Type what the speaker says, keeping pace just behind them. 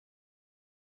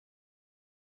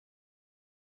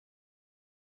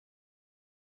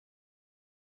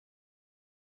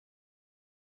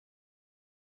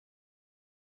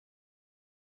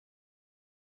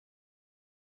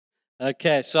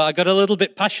Okay, so I got a little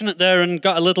bit passionate there and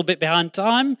got a little bit behind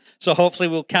time, so hopefully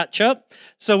we'll catch up.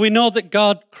 So we know that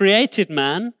God created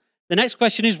man. The next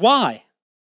question is why?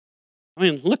 I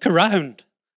mean, look around.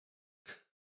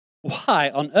 Why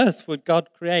on earth would God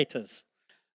create us?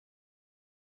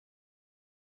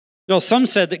 Well, some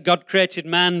said that God created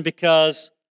man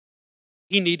because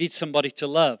he needed somebody to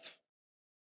love.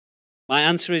 My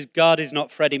answer is God is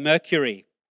not Freddie Mercury.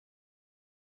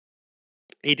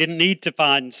 He didn't need to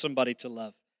find somebody to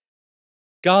love.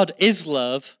 God is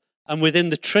love, and within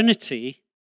the Trinity,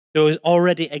 there was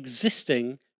already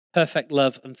existing perfect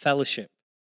love and fellowship.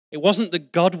 It wasn't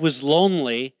that God was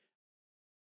lonely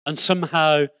and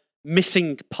somehow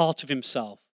missing part of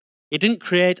himself. He didn't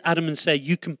create Adam and say,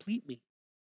 "You complete me."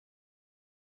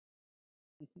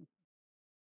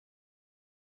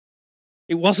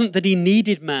 It wasn't that he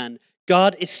needed man.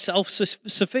 God is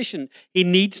self-sufficient. He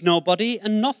needs nobody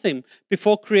and nothing.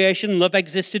 Before creation, love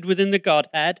existed within the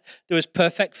Godhead. There was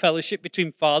perfect fellowship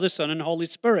between Father, Son, and Holy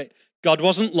Spirit. God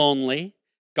wasn't lonely.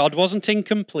 God wasn't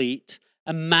incomplete.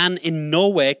 And man in no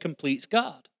way completes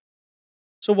God.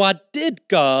 So why did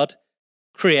God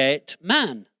create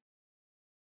man?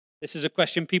 This is a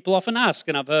question people often ask,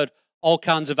 and I've heard all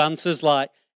kinds of answers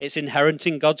like it's inherent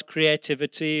in God's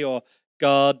creativity, or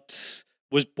God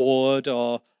was bored,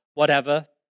 or whatever.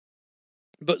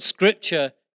 But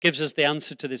Scripture gives us the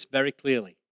answer to this very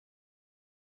clearly.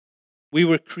 We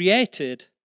were created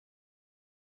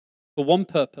for one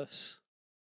purpose,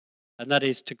 and that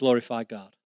is to glorify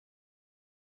God.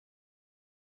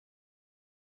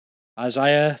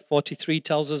 Isaiah 43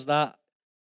 tells us that.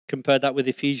 Compare that with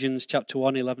Ephesians chapter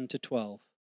 1, 11 to 12.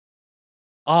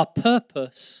 Our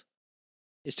purpose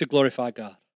is to glorify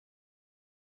God.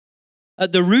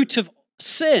 At the root of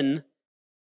sin,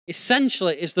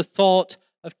 essentially, is the thought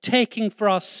of taking for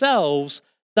ourselves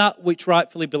that which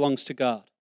rightfully belongs to God.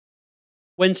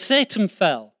 When Satan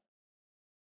fell,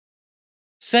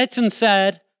 Satan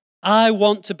said, "I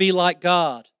want to be like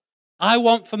God. I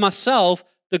want for myself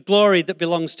the glory that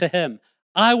belongs to him.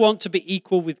 I want to be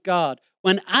equal with God."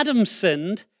 When Adam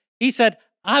sinned, he said,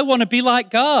 "I want to be like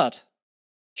God,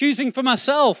 choosing for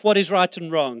myself what is right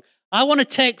and wrong. I want to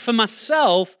take for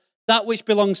myself that which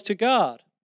belongs to God."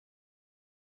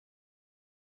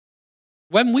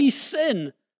 When we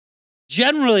sin,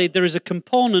 generally there is a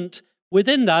component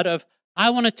within that of, I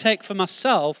want to take for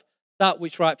myself that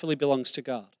which rightfully belongs to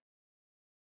God.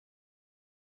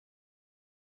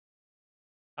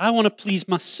 I want to please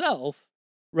myself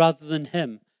rather than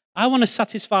him. I want to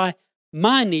satisfy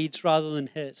my needs rather than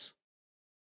his.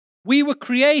 We were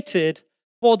created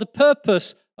for the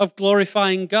purpose of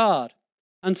glorifying God.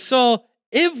 And so,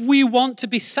 if we want to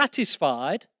be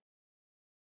satisfied,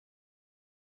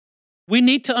 we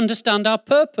need to understand our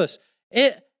purpose.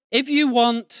 If you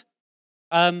want,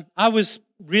 I was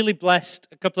really blessed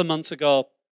a couple of months ago.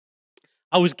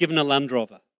 I was given a Land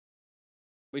Rover,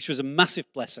 which was a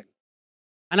massive blessing.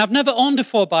 And I've never owned a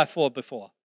 4x4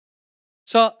 before.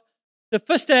 So the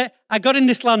first day I got in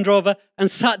this Land Rover and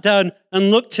sat down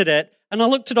and looked at it, and I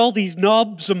looked at all these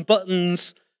knobs and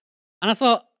buttons, and I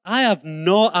thought, I have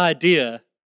no idea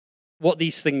what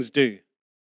these things do.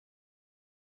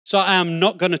 So I am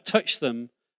not going to touch them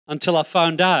until I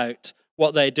found out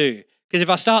what they do. Because if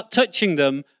I start touching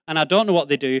them and I don't know what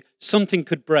they do, something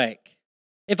could break.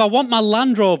 If I want my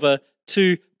Land Rover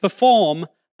to perform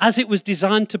as it was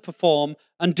designed to perform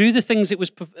and do the things it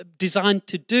was designed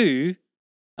to do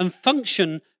and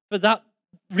function for that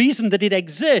reason that it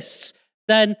exists,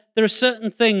 then there are certain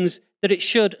things that it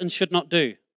should and should not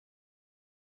do.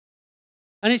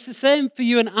 And it's the same for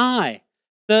you and I,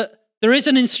 that there is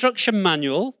an instruction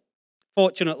manual,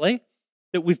 fortunately,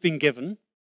 that we've been given.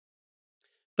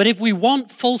 But if we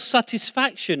want full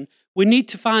satisfaction, we need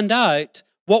to find out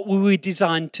what we were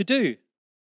designed to do.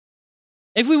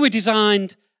 If we were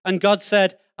designed, and God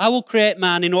said, "I will create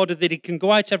man in order that he can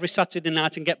go out every Saturday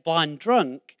night and get blind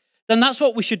drunk," then that's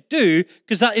what we should do,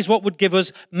 because that is what would give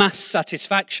us mass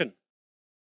satisfaction.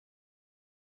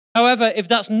 However, if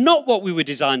that's not what we were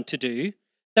designed to do,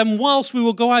 then whilst we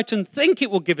will go out and think it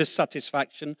will give us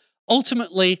satisfaction,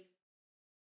 ultimately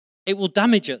it will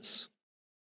damage us.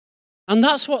 And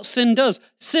that's what sin does.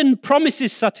 Sin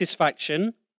promises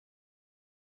satisfaction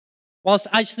whilst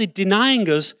actually denying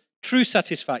us true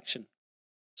satisfaction.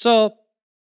 So,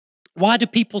 why do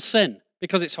people sin?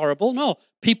 Because it's horrible? No.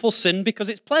 People sin because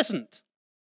it's pleasant.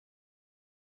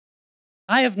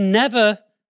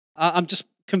 I'm just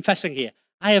confessing here,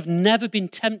 I have never been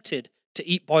tempted to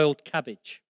eat boiled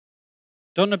cabbage.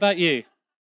 Don't know about you.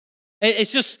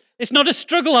 It's not a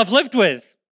struggle I've lived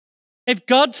with. If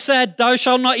God said, "Thou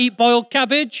shalt not eat boiled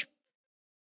cabbage,"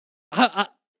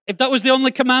 it If that was the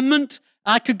only commandment,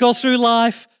 I could go through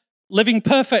life living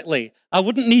perfectly. I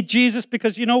wouldn't need Jesus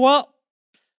because you know what?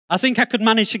 I think I could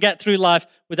manage to get through life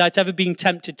without ever being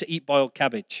tempted to eat boiled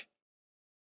cabbage.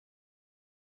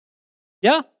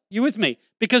 Yeah? You with me?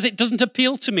 Because it doesn't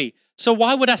appeal to me. So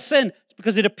why would I sin? It's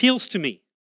because it appeals to me.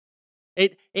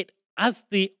 It has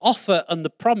the offer and the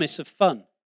promise of fun.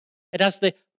 It has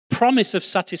the promise of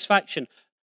satisfaction.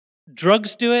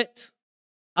 Drugs do it.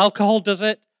 Alcohol does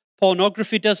it.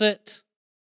 Pornography does it.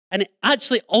 And it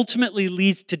actually ultimately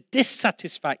leads to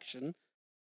dissatisfaction.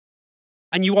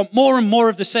 And you want more and more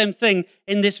of the same thing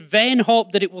in this vain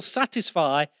hope that it will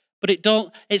satisfy, but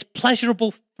it's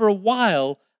pleasurable for a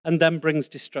while and then brings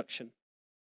destruction.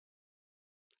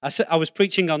 I was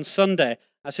preaching on Sunday.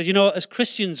 I said, as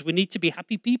Christians, we need to be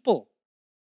happy people.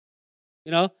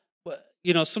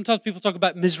 Sometimes people talk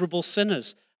about miserable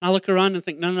sinners. And I look around and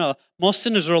think, no, most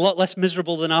sinners are a lot less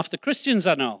miserable than half the Christians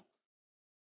I know.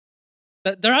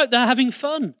 They're out there having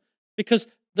fun because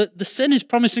the sin is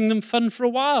promising them fun for a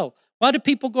while. Why do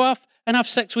people go off and have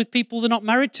sex with people they're not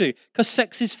married to? Because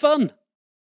sex is fun.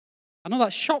 I know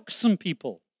that shocks some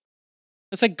people.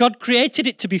 I said God created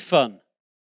it to be fun.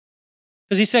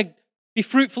 Because he said, be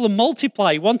fruitful and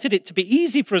multiply. He wanted it to be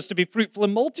easy for us to be fruitful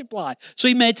and multiply. So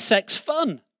he made sex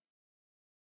fun.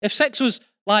 If sex was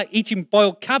like eating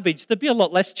boiled cabbage, there'd be a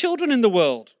lot less children in the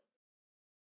world.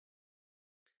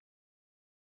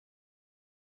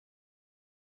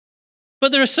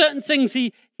 But there are certain things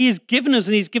he has given us,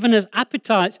 and he's given us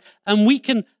appetites, and we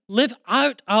can live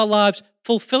out our lives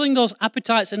fulfilling those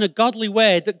appetites in a godly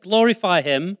way that glorify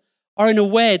him or in a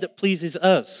way that pleases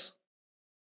us.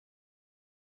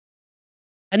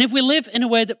 And if we live in a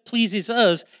way that pleases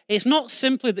us, it's not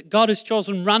simply that God has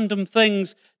chosen random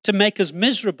things to make us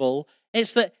miserable.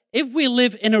 It's that if we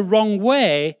live in a wrong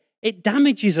way, it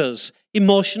damages us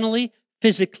emotionally,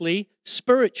 physically,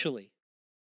 spiritually.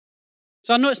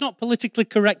 So I know it's not politically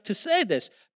correct to say this,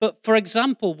 but for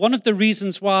example, one of the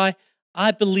reasons why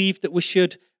I believe that we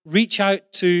should reach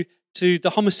out to the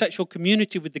homosexual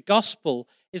community with the gospel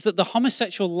is that the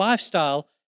homosexual lifestyle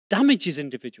damages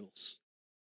individuals.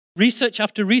 Research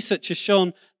after research has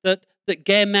shown that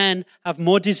gay men have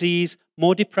more disease,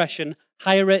 more depression,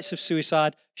 higher rates of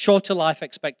suicide, shorter life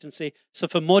expectancy,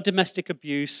 suffer more domestic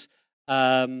abuse,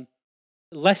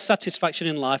 less satisfaction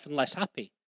in life, and less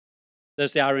happy.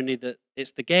 There's the irony that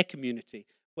it's the gay community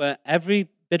where every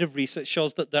bit of research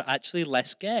shows that they're actually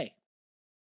less gay.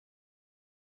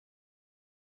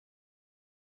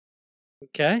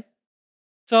 Okay?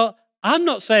 So I'm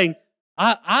not saying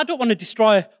I don't want to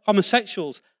destroy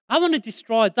homosexuals. I want to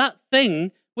destroy that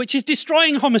thing which is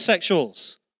destroying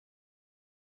homosexuals.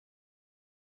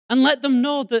 And let them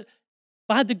know that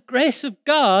by the grace of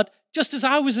God, just as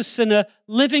I was a sinner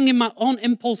living in my own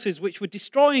impulses which were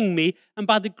destroying me, and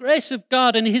by the grace of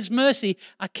God and his mercy,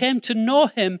 I came to know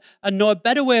him and know a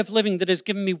better way of living that has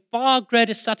given me far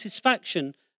greater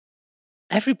satisfaction.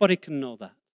 Everybody can know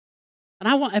that. And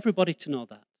I want everybody to know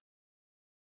that.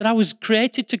 That I was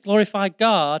created to glorify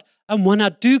God, and when I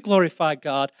do glorify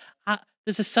God,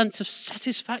 there's a sense of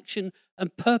satisfaction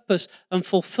and purpose and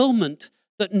fulfillment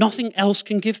that nothing else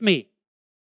can give me.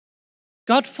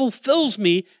 God fulfills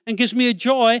me and gives me a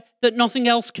joy that nothing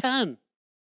else can.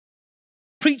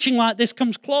 Preaching like this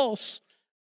comes close.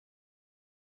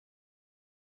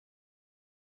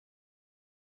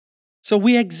 So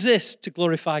we exist to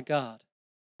glorify God.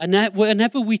 And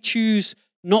whenever we choose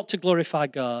not to glorify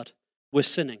God, we're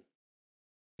sinning.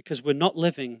 Because we're not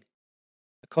living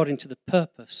according to the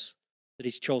purpose that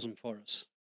he's chosen for us.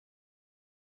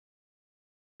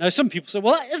 Now, some people say,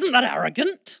 well, isn't that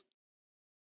arrogant?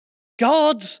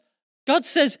 God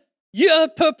says, your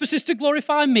purpose is to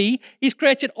glorify me. He's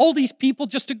created all these people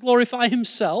just to glorify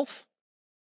himself.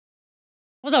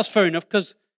 Well, that's fair enough,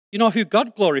 because you know who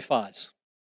God glorifies?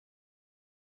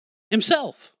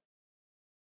 Himself.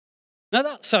 Now,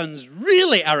 that sounds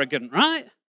really arrogant, right?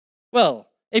 Well,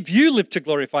 if you live to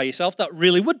glorify yourself, that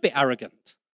really would be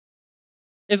arrogant.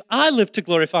 If I live to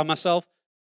glorify myself,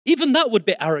 even that would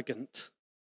be arrogant.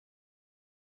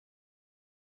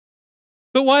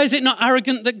 But why is it not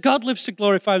arrogant that God lives to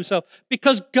glorify himself?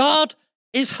 Because God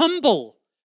is humble.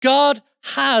 God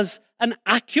has an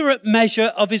accurate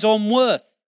measure of his own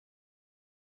worth.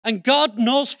 And God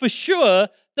knows for sure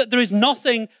that there is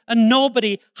nothing and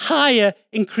nobody higher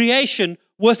in creation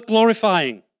worth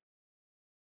glorifying.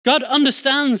 God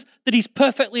understands that he's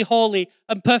perfectly holy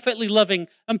and perfectly loving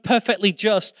and perfectly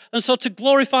just. And so to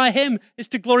glorify him is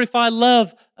to glorify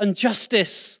love and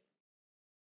justice.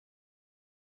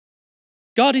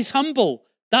 God is humble.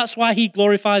 That's why he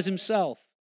glorifies himself.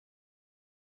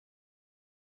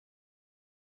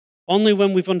 Only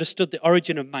when we've understood the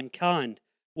origin of mankind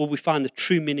will we find the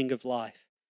true meaning of life.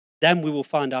 Then we will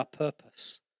find our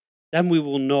purpose. Then we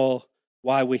will know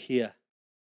why we're here.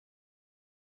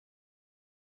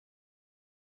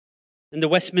 In the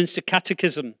Westminster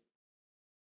Catechism,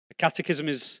 a catechism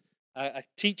is a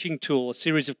teaching tool, a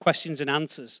series of questions and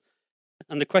answers.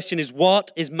 And the question is,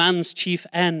 what is man's chief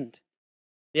end?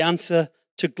 The answer,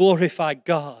 to glorify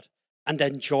God and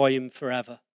enjoy him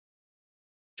forever.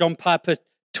 John Piper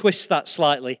twists that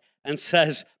slightly and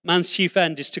says, man's chief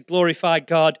end is to glorify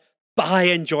God by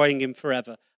enjoying him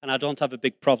forever. And I don't have a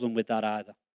big problem with that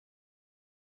either.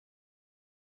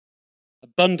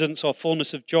 Abundance or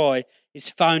fullness of joy is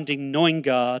found in knowing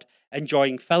God,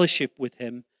 enjoying fellowship with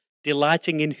him,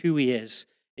 delighting in who he is,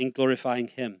 in glorifying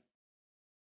him.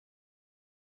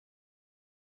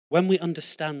 When we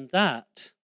understand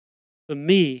that, for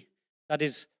me, that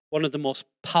is one of the most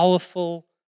powerful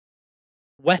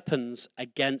weapons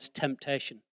against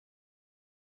temptation.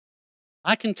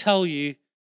 I can tell you,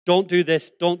 don't do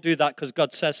this, don't do that because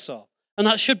God says so. And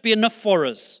that should be enough for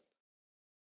us.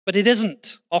 But it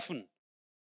isn't often.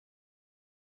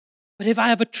 But if I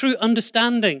have a true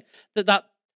understanding that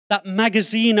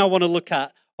magazine I want to look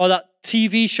at, or that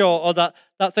TV show, or that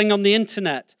thing on the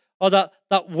internet, or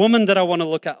that woman that I want to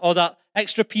look at, or that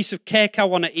extra piece of cake I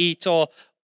want to eat, or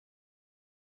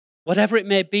whatever it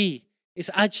may be, is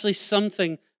actually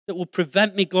something that will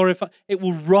prevent me glorifying. It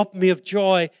will rob me of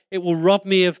joy. It will rob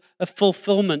me of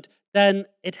fulfillment. Then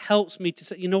it helps me to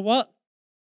say, you know what?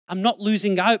 I'm not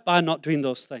losing out by not doing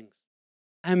those things.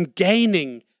 I'm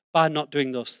gaining by not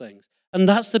doing those things. And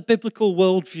that's the biblical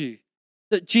worldview,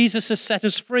 that Jesus has set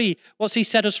us free. What's he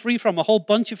set us free from? A whole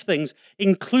bunch of things,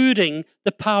 including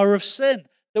the power of sin,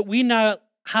 that we now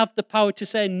have the power to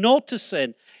say no to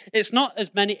sin. It's not,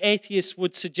 as many atheists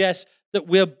would suggest, that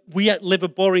we live a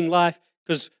boring life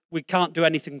because we can't do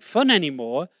anything fun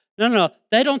anymore. No.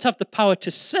 They don't have the power to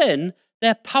sin.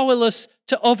 They're powerless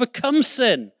to overcome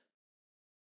sin.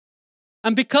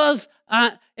 And because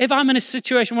if I'm in a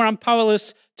situation where I'm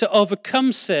powerless to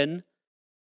overcome sin,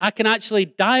 I can actually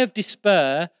die of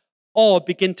despair or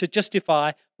begin to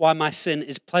justify why my sin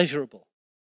is pleasurable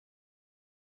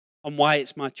and why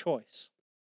it's my choice.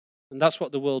 And that's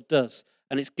what the world does.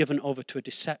 And it's given over to a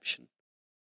deception.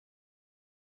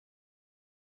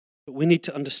 But we need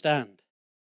to understand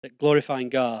that glorifying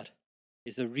God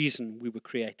is the reason we were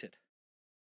created.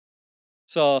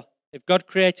 So, if God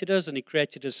created us and he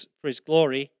created us for his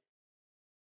glory,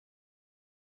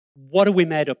 what are we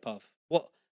made up of?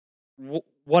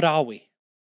 What are we?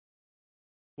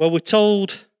 Well, we're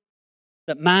told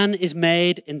that man is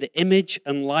made in the image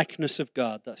and likeness of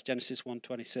God. That's Genesis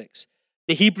 1:26.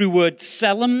 The Hebrew word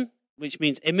tselem, which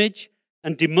means image,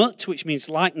 and demut, which means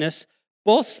likeness,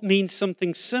 both mean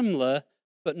something similar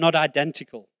but not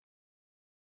identical.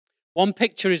 One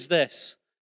picture is this: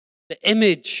 the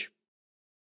image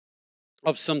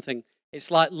of something.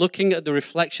 It's like looking at the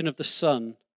reflection of the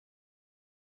sun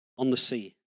on the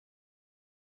sea.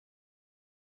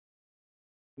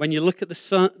 When you look at the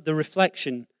sun, the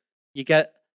reflection, you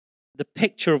get the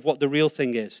picture of what the real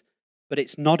thing is. But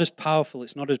it's not as powerful,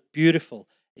 it's not as beautiful,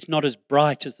 it's not as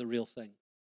bright as the real thing.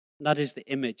 And that is the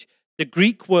image. The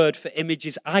Greek word for image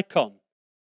is icon,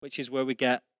 which is where we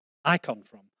get icon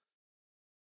from.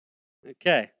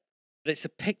 Okay, but it's a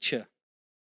picture.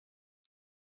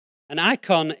 An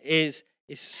icon is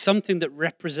something that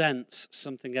represents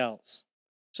something else.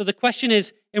 So the question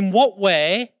is, in what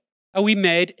way are we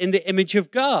made in the image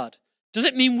of God? Does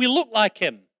it mean we look like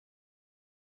him?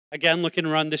 Again, looking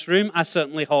around this room, I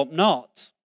certainly hope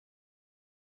not.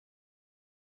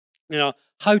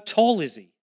 How tall is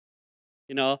he?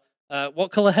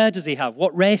 What color hair does he have?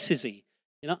 What race is he?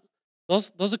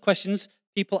 Those are questions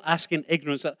people ask in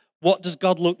ignorance. What does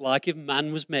God look like if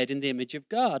man was made in the image of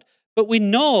God? But we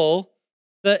know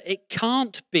that it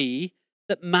can't be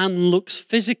that man looks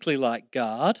physically like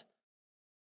God.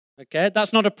 Okay,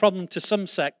 that's not a problem to some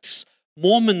sects.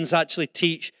 Mormons actually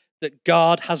teach that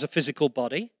God has a physical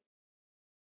body,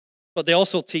 but they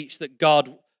also teach that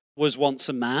God was once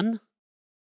a man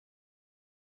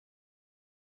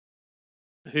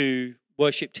who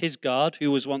worshipped his God,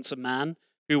 who was once a man,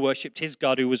 who worshipped his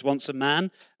God, who was once a man,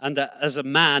 and that as a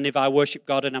man, if I worship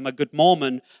God and I'm a good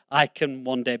Mormon, I can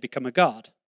one day become a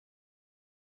God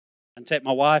and take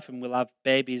my wife and we'll have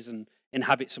babies and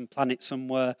inhabit some planet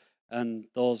somewhere, and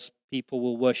those people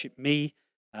will worship me,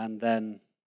 and then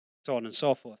so on and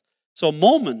so forth. So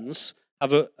Mormons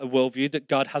have a worldview that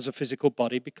God has a physical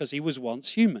body because he was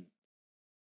once human.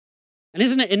 And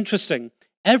isn't it interesting?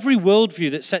 Every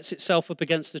worldview that sets itself up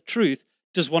against the truth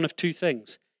does one of two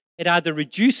things. It either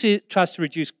tries to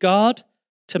reduce God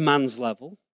to man's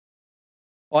level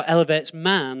or elevates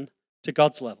man to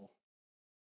God's level.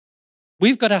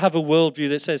 We've got to have a worldview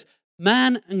that says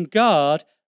man and God,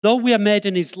 though we are made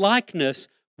in his likeness,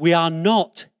 we are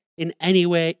not in any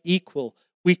way equal.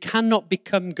 We cannot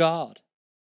become God.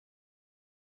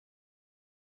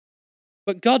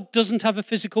 But God doesn't have a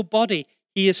physical body.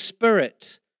 He is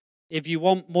spirit. If you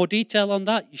want more detail on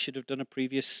that, you should have done a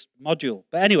previous module.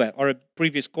 But anyway, or a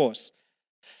previous course.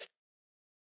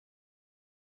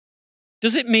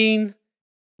 Does it mean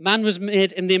man was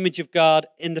made in the image of God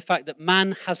in the fact that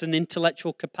man has an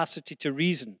intellectual capacity to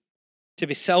reason, to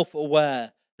be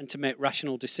self-aware, and to make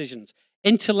rational decisions?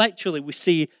 Intellectually, we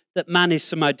see that man is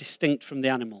somehow distinct from the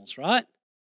animals, right?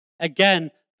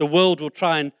 Again, the world will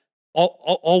try and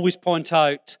always point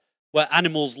out where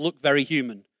animals look very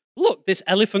human. Look, this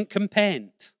elephant can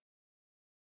paint.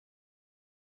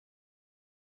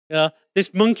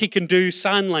 This monkey can do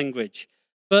sign language.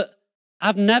 But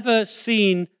I've never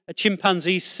seen a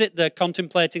chimpanzee sit there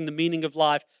contemplating the meaning of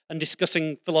life and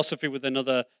discussing philosophy with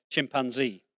another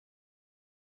chimpanzee.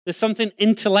 There's something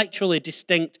intellectually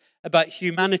distinct about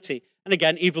humanity. And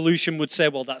again, evolution would say,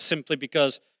 well, that's simply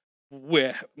because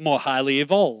we're more highly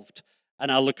evolved.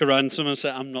 And I'll look around and someone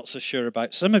say, I'm not so sure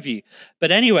about some of you.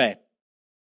 But anyway,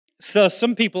 so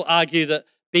some people argue that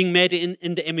being made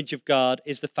in the image of God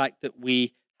is the fact that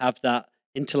we have that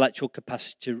intellectual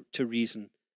capacity to reason,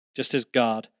 just as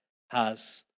God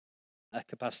has a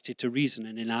capacity to reason.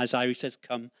 And in Isaiah he says,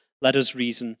 come, let us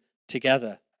reason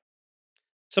together.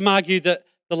 Some argue that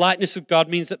the likeness of God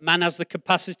means that man has the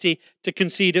capacity to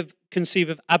conceive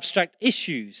of abstract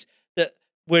issues, that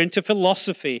we're into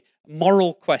philosophy,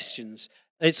 moral questions.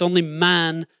 It's only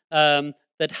man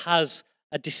that has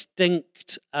a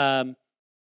distinct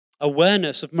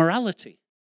awareness of morality.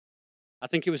 I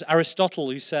think it was Aristotle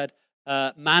who said,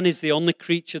 man is the only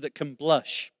creature that can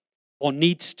blush or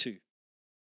needs to.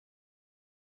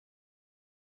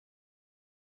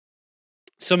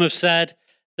 Some have said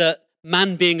that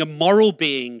man being a moral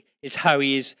being is how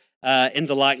he is in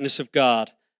the likeness of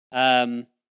God. That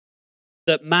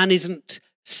man isn't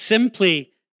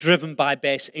simply driven by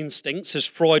base instincts, as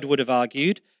Freud would have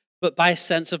argued, but by a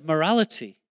sense of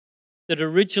morality. That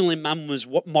originally man was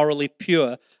morally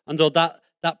pure, and though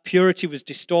that purity was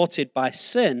distorted by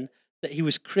sin, that he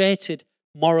was created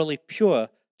morally pure,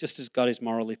 just as God is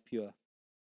morally pure.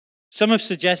 Some have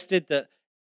suggested that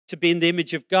to be in the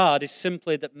image of God is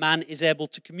simply that man is able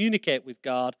to communicate with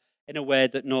God in a way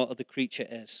that no other creature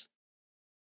is.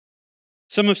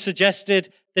 Some have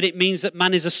suggested that it means that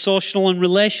man is a social and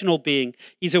relational being.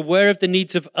 He's aware of the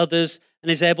needs of others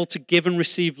and is able to give and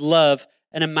receive love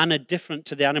in a manner different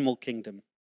to the animal kingdom.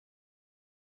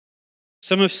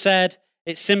 Some have said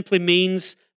it simply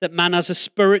means that man has a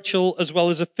spiritual as well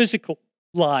as a physical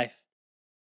life.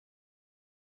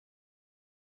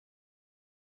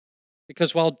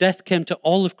 Because while death came to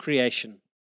all of creation,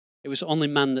 it was only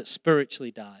man that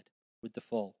spiritually died with the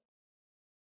fall.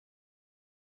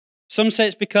 Some say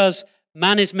it's because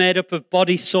man is made up of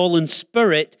body, soul, and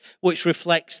spirit, which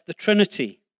reflects the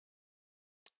Trinity.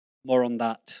 More on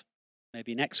that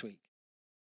maybe next week.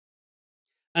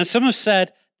 And some have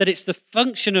said that it's the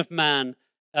function of man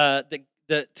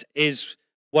that is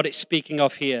what it's speaking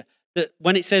of here. That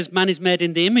when it says man is made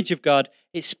in the image of God,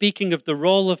 it's speaking of the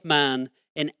role of man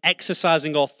in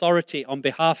exercising authority on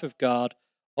behalf of God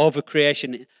over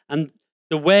creation. And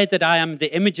the way that I am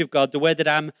the image of God, the way that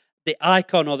I'm the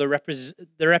icon or the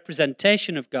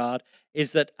representation of God,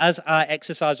 is that as I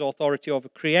exercise authority over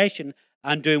creation,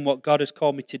 I'm doing what God has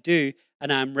called me to do,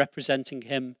 and I'm representing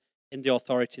him in the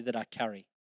authority that I carry.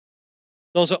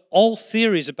 Those are all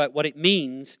theories about what it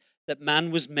means that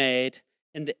man was made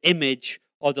in the image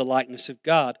or the likeness of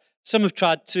God. Some have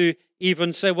tried to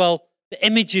even say, well, the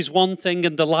image is one thing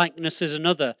and the likeness is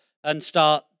another, and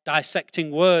start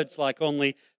dissecting words like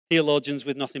only theologians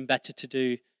with nothing better to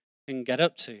do can get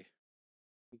up to.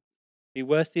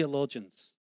 Beware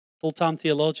theologians, full-time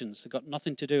theologians. They've got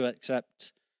nothing to do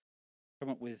except come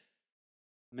up with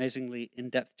amazingly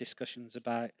in-depth discussions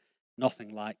about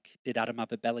nothing, like did Adam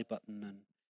have a belly button and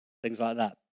things like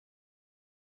that.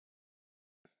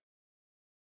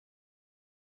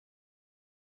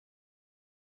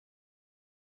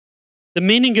 The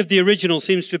meaning of the original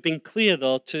seems to have been clear,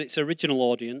 though, to its original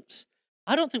audience.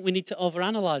 I don't think we need to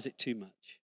overanalyze it too much.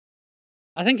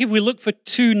 I think if we look for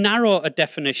too narrow a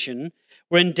definition,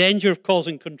 we're in danger of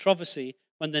causing controversy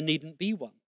when there needn't be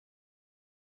one.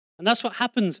 And that's what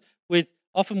happens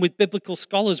often with biblical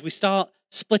scholars. We start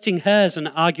splitting hairs and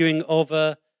arguing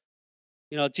over,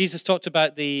 Jesus talked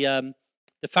about the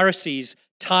Pharisees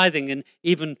tithing and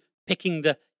even picking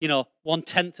the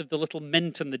 1/10 of the little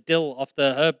mint and the dill off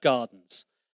the herb gardens.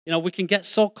 We can get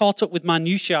so caught up with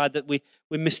minutiae that we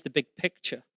miss the big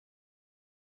picture.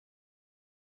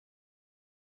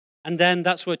 And then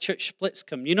that's where church splits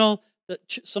come. You know that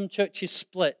some churches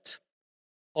split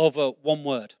over one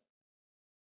word.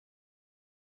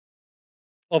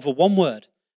 Over one word.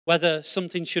 Whether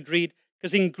something should read,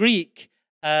 because in Greek,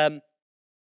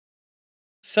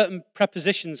 certain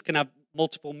prepositions can have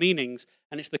multiple meanings,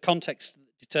 and it's the context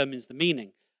that determines the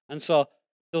meaning. And so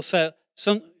they'll say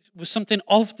was something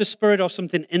of the Spirit or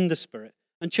something in the Spirit.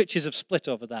 And churches have split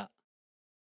over that.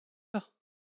 Oh,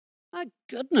 my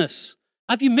goodness.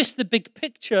 Have you missed the big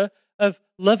picture of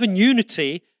love and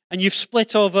unity, and you've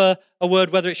split over a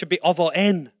word, whether it should be of or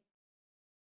in? I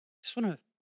just want to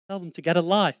tell them to get a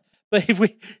life. But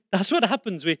that's what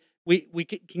happens. We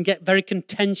can get very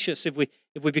contentious if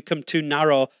we become too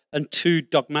narrow and too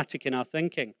dogmatic in our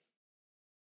thinking.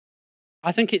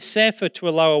 I think it's safer to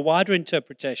allow a wider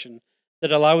interpretation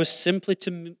that allows us simply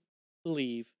to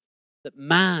believe that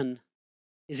man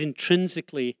is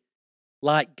intrinsically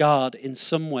like God in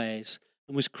some ways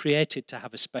and was created to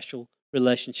have a special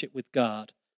relationship with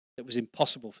God that was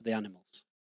impossible for the animals.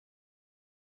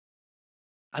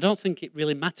 I don't think it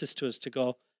really matters to us to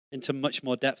go into much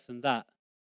more depth than that.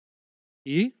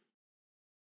 You?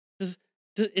 Is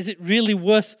it really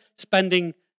worth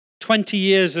spending 20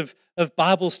 years of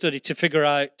Bible study to figure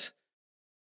out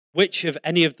which of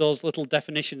any of those little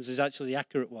definitions is actually the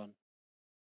accurate one?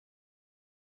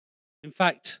 In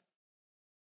fact,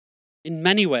 in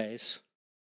many ways,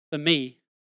 for me,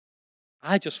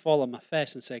 I just fall on my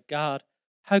face and say, God,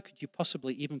 how could you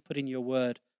possibly even put in your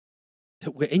word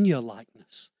that we're in your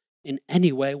likeness in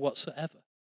any way whatsoever?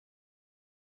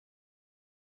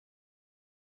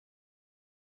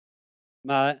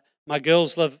 My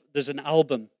girls love, there's an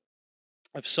album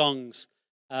of songs,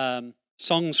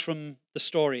 songs from the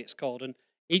story it's called, and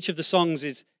each of the songs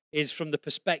is from the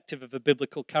perspective of a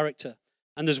biblical character.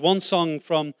 And there's one song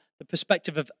from the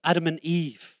perspective of Adam and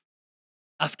Eve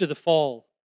after the fall.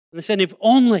 And they're saying, if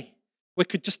only we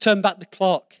could just turn back the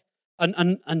clock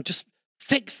and just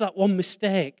fix that one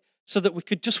mistake so that we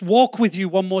could just walk with you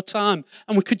one more time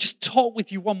and we could just talk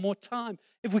with you one more time.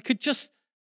 If we could just...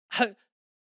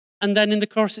 And then in the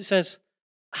chorus it says,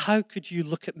 how could you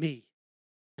look at me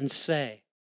and say,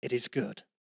 it is good?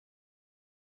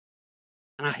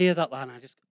 And I hear that line and I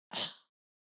just go, oh,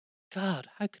 God,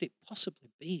 how could it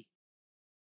possibly be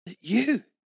that you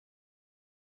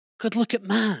could look at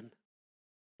man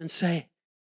and say,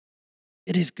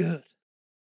 it is good?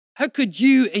 How could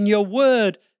you in your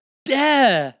word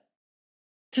dare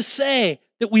to say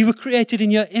that we were created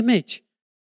in your image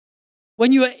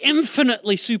when you are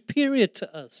infinitely superior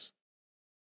to us?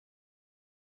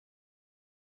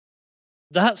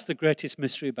 That's the greatest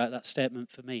mystery about that statement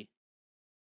for me.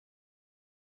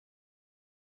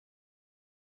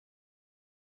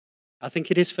 I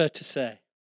think it is fair to say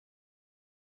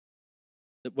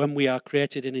that when we are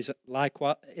created in his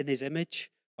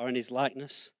image or in his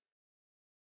likeness,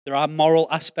 there are moral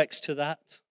aspects to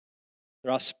that.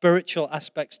 There are spiritual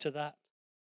aspects to that.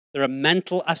 There are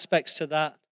mental aspects to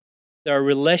that. There are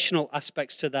relational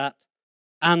aspects to that.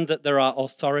 And that there are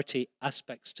authority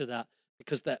aspects to that,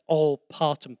 because they're all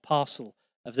part and parcel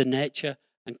of the nature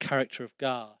and character of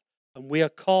God. And we are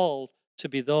called to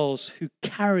be those who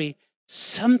carry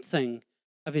something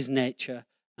of his nature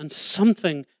and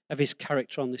something of his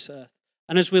character on this earth.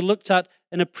 And as we looked at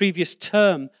in a previous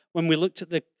term, when we looked at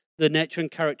the nature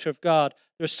and character of God,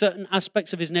 there are certain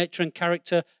aspects of his nature and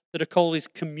character that are called his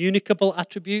communicable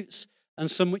attributes,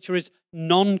 and some which are his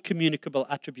non-communicable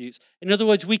attributes. In other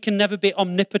words, we can never be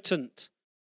omnipotent.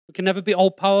 We can never be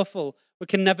all-powerful. We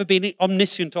can never be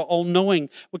omniscient or all-knowing.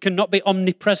 We cannot be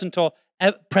omnipresent or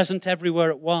present everywhere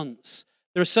at once.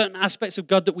 There are certain aspects of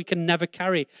God that we can never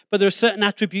carry, but there are certain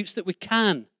attributes that we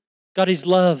can. God is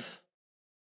love.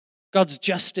 God's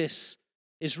justice,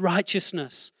 his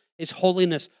righteousness, his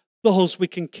holiness, those we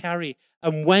can carry.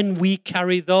 And when we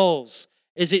carry those,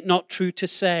 is it not true to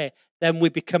say, then we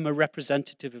become a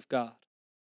representative of God?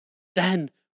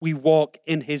 Then we walk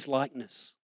in his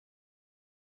likeness.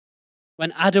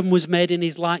 When Adam was made in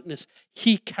his likeness,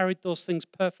 he carried those things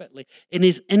perfectly in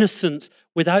his innocence,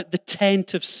 without the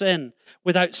taint of sin,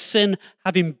 without sin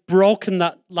having broken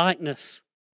that likeness.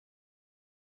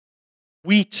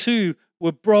 We too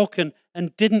were broken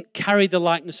and didn't carry the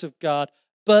likeness of God,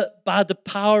 but by the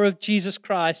power of Jesus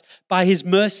Christ, by his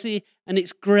mercy and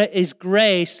his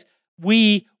grace,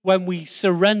 we, when we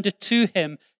surrender to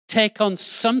him, take on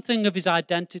something of his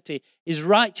identity. His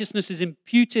righteousness is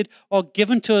imputed or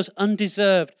given to us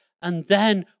undeserved, and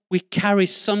then we carry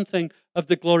something of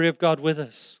the glory of God with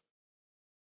us.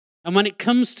 And when it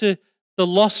comes to the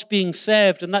lost being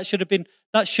saved, and that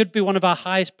should be one of our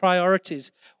highest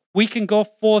priorities, we can go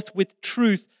forth with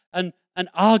truth and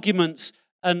arguments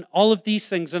and all of these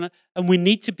things, and we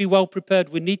need to be well prepared.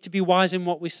 We need to be wise in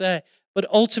what we say. But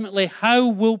ultimately, how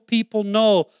will people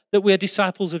know that we are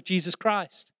disciples of Jesus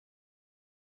Christ?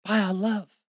 By our love.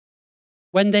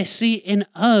 When they see in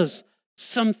us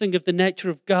something of the nature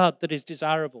of God that is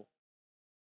desirable.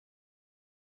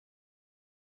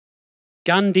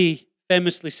 Gandhi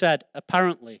famously said,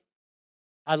 apparently,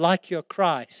 I like your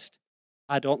Christ,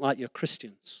 I don't like your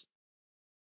Christians.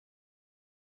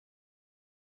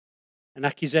 An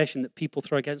accusation that people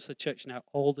throw against the church now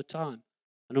all the time.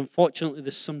 And unfortunately,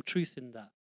 there's some truth in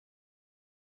that.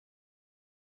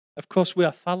 Of course, we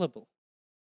are fallible.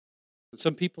 And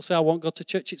some people say, I won't go to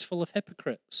church, it's full of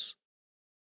hypocrites.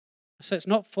 I say, it's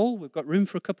not full, we've got room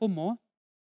for a couple more.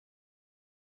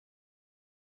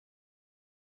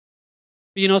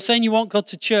 But saying you won't go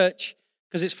to church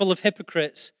because it's full of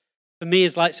hypocrites, for me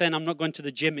is like saying I'm not going to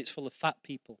the gym, it's full of fat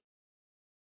people.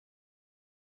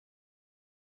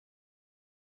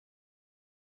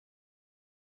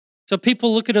 So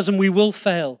people look at us and we will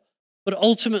fail. But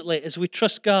ultimately, as we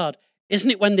trust God,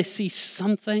 isn't it when they see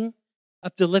something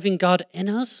of the living God in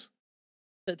us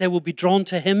that they will be drawn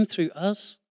to Him through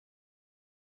us?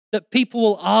 That people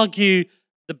will argue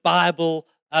the Bible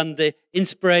and the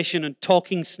inspiration and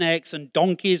talking snakes and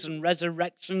donkeys and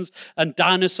resurrections and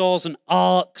dinosaurs and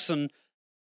arks and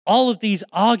all of these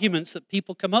arguments that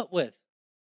people come up with.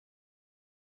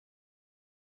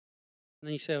 And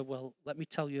then you say, well, let me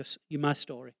tell you my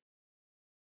story.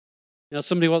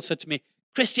 Somebody once said to me,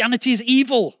 Christianity is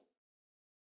evil.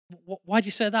 Why do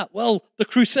you say that? Well, the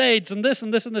Crusades and this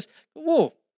and this and this.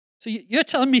 Whoa. So you're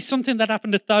telling me something that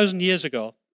happened 1,000 years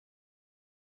ago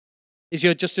is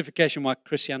your justification why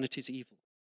Christianity is evil?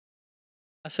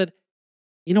 I said,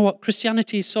 you know what?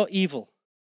 Christianity is so evil.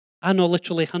 I know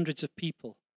literally hundreds of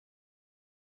people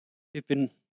who've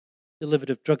been delivered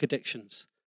of drug addictions,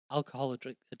 alcohol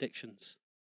addictions,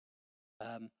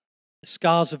 the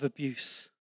scars of abuse,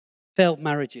 failed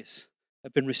marriages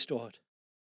have been restored.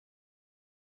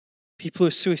 People who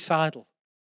are suicidal,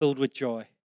 filled with joy.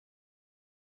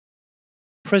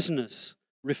 Prisoners,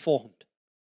 reformed.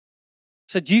 I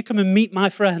said, you come and meet my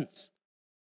friends.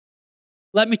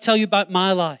 Let me tell you about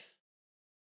my life.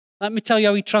 Let me tell you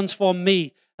how He transformed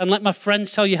me. And let my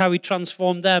friends tell you how He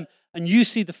transformed them. And you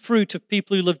see the fruit of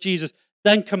people who love Jesus.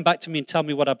 Then come back to me and tell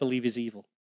me what I believe is evil.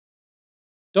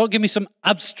 Don't give me some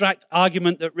abstract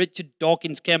argument that Richard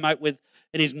Dawkins came out with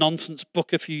in his nonsense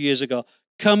book a few years ago.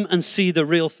 Come and see the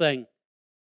real thing.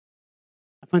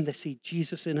 And when they see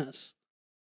Jesus in us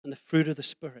and the fruit of the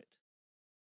Spirit,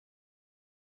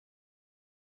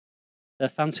 their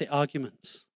fancy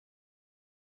arguments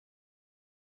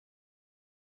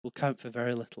will count for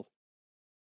very little.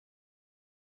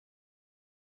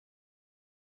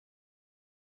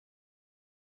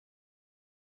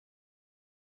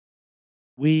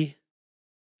 We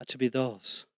are to be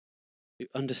those who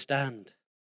understand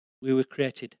we were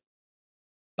created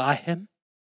by Him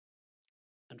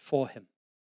and for Him.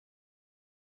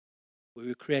 We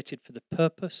were created for the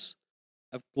purpose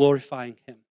of glorifying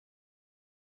Him.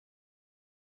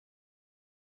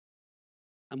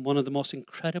 And one of the most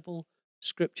incredible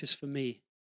scriptures for me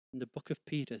in the book of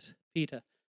Peter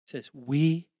says,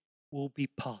 we will be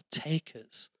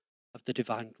partakers of the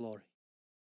divine glory.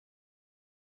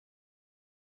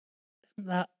 Isn't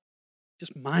that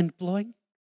just mind-blowing?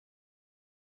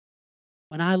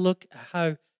 When I look at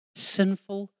how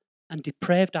sinful and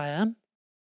depraved I am,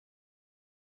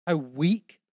 how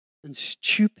weak and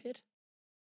stupid,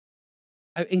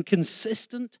 how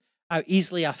inconsistent, how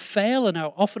easily I fail and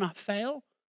how often I fail.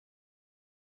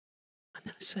 And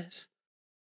then it says,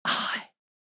 I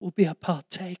will be a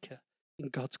partaker in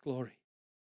God's glory.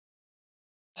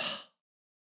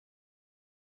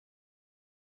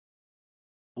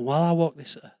 And while I walk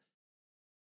this earth,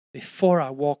 before I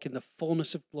walk in the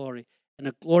fullness of glory, in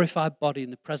a glorified body in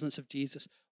the presence of Jesus,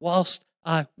 whilst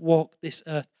I walk this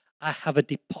earth, I have a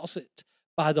deposit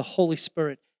by the Holy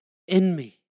Spirit in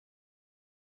me.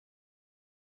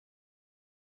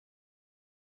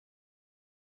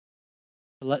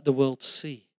 To let the world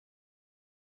see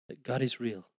that God is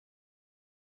real,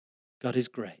 God is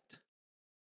great,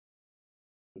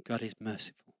 and God is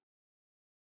merciful.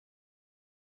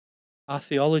 Our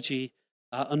theology,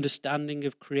 our understanding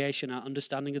of creation, our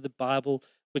understanding of the Bible,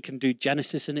 we can do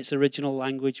Genesis in its original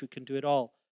language, we can do it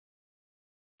all.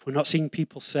 If we're not seeing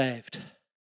people saved,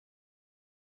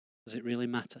 does it really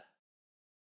matter?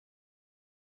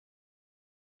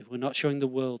 If we're not showing the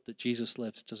world that Jesus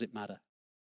lives, does it matter?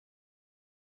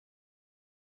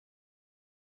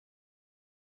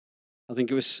 I think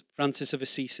it was Francis of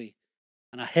Assisi.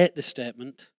 And I hate this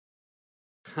statement.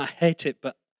 I hate it,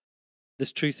 but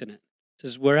there's truth in it. It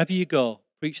says, wherever you go,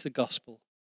 preach the gospel.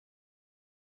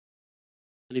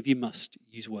 And if you must,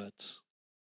 use words.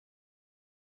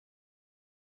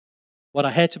 What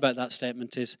I hate about that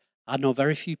statement is I know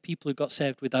very few people who got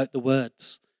saved without the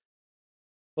words.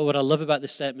 But what I love about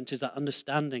this statement is that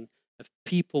understanding of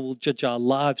people will judge our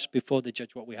lives before they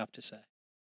judge what we have to say.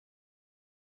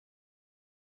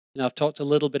 You know, I've talked a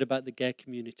little bit about the gay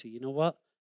community. You know what?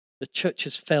 The church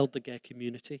has failed the gay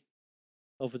community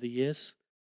over the years,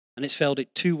 and it's failed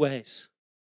it two ways.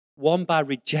 One, by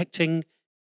rejecting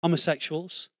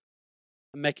homosexuals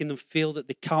and making them feel that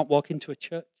they can't walk into a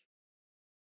church.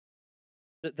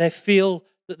 That they feel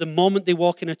that the moment they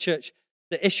walk in a church,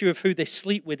 the issue of who they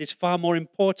sleep with is far more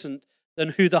important than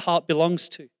who the heart belongs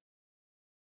to.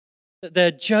 That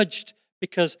they're judged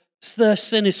because their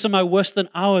sin is somehow worse than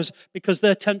ours because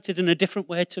they're tempted in a different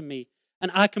way to me.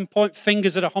 And I can point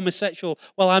fingers at a homosexual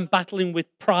while I'm battling with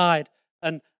pride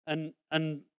and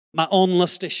my own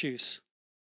lust issues.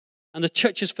 And the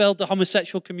church has failed the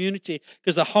homosexual community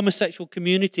because the homosexual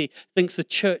community thinks the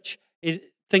church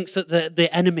thinks that they're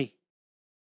the enemy.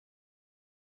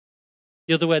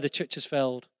 The other way the church has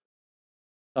failed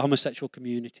the homosexual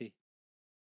community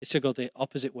is to go the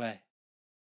opposite way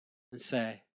and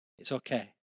say, it's okay.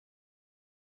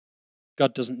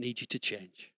 God doesn't need you to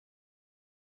change.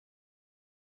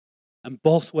 And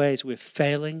both ways we're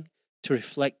failing to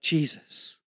reflect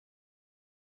Jesus.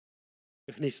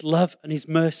 In his love and his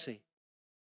mercy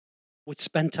would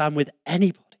spend time with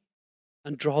anybody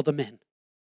and draw them in.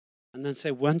 And then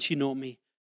say, once you know me,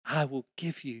 I will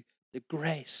give you the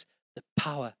grace, the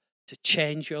power to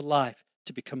change your life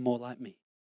to become more like me.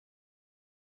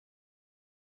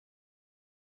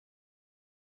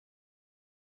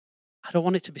 I don't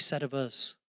want it to be said of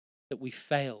us that we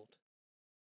failed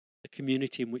the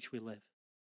community in which we live.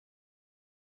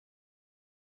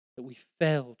 That we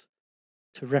failed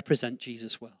to represent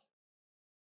Jesus well.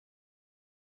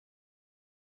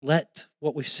 Let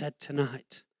what we've said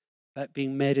tonight about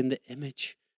being made in the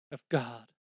image of God,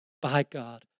 by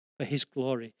God, for his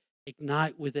glory,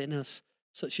 ignite within us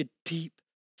such a deep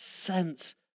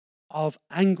sense of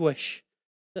anguish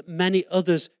that many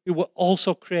others who were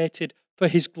also created for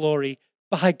his glory,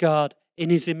 by God, in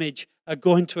his image, are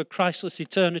going to a Christless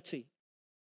eternity.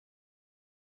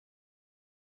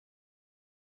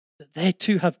 That they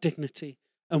too have dignity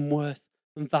and worth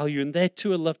and value, and they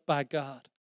too are loved by God.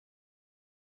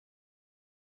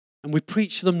 And we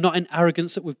preach to them not in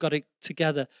arrogance that we've got it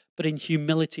together, but in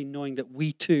humility, knowing that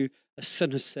we too are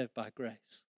sinners saved by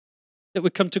grace. That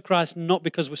we come to Christ not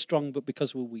because we're strong, but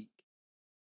because we're weak.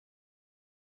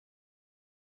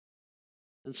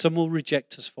 And some will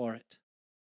reject us for it.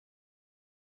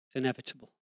 It's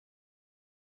inevitable.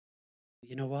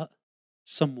 But you know what?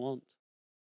 Some won't.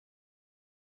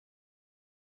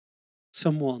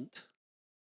 Some won't.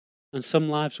 And some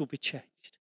lives will be changed.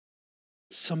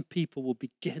 Some people will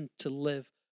begin to live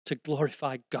to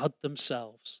glorify God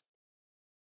themselves.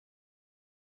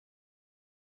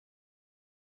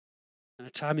 And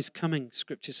a time is coming,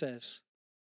 Scripture says,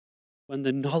 when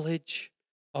the knowledge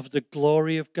of the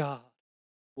glory of God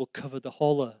will cover the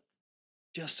whole earth,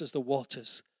 just as the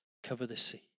waters cover the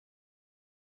sea.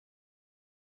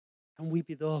 Can we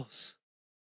be those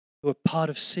who are part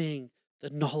of seeing the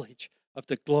knowledge of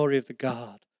the glory of the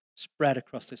God spread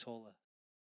across this whole earth?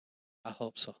 I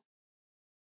hope so.